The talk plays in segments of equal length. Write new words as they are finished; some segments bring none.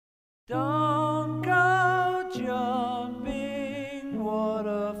Don't go jumping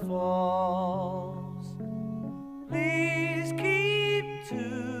waterfalls. Please keep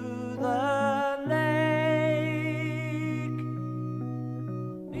to the lake.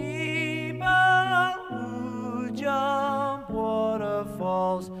 People who jump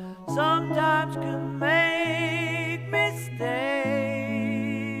waterfalls sometimes can make mistakes.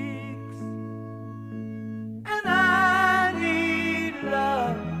 And I need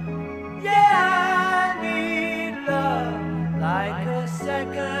love. Yeah, I need love, like a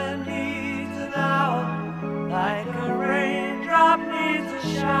second needs an hour, like a raindrop needs a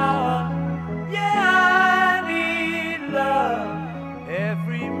shower. Yeah, I need love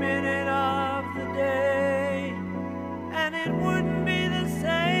every minute of the day, and it wouldn't be the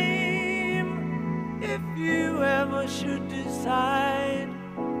same if you ever should decide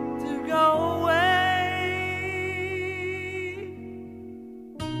to go away.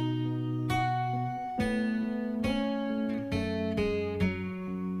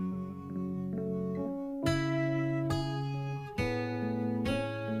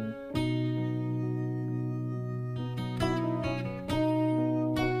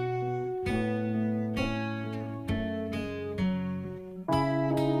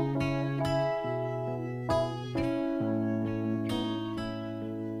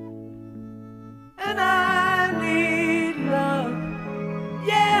 And I need love,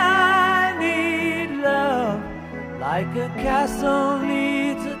 yeah, I need love, like a castle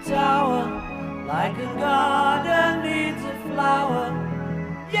needs a tower, like a garden needs a flower.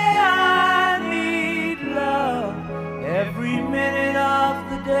 Yeah, I need love every minute of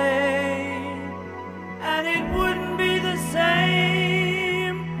the day, and it wouldn't be the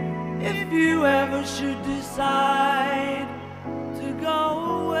same if you ever should decide to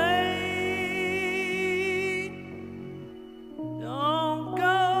go away. Don't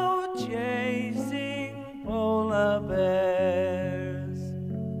go chasing polar bears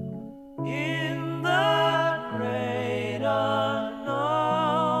in the great unknown.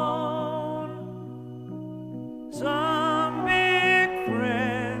 Some big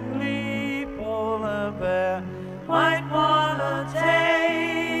friendly polar bear might wanna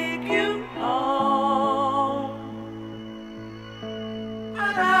take you home.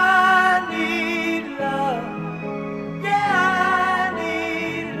 And I need love, yeah, I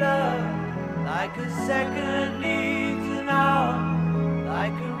need love, like a second needs an hour,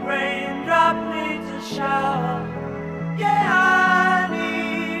 like a raindrop needs a shower. Yeah, I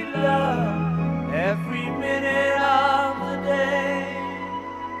need love every minute of the day,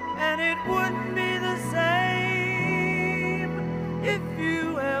 and it wouldn't be the same if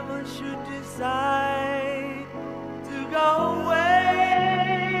you ever should decide to go away.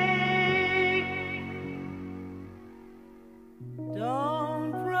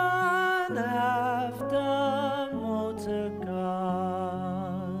 Don't run after motor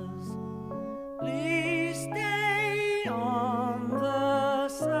cars. Please stay on the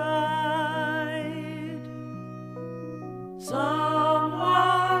side.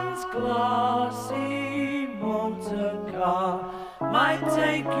 Someone's glossy motor car might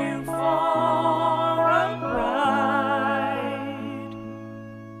take you for a ride.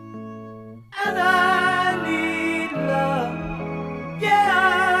 And I need love, yeah,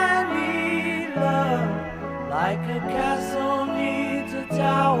 I need love, like a castle needs a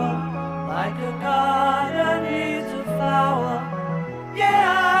tower, like a garden needs a flower. Yeah,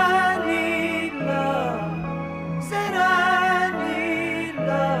 I need love, said I need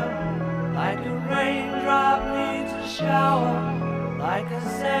love, like a raindrop needs a shower, like a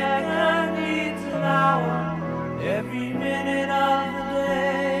second needs an hour, every minute of the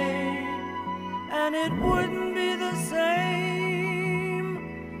day, and it wouldn't be the same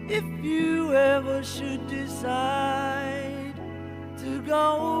if you ever should decide to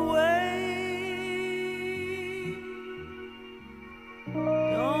go away.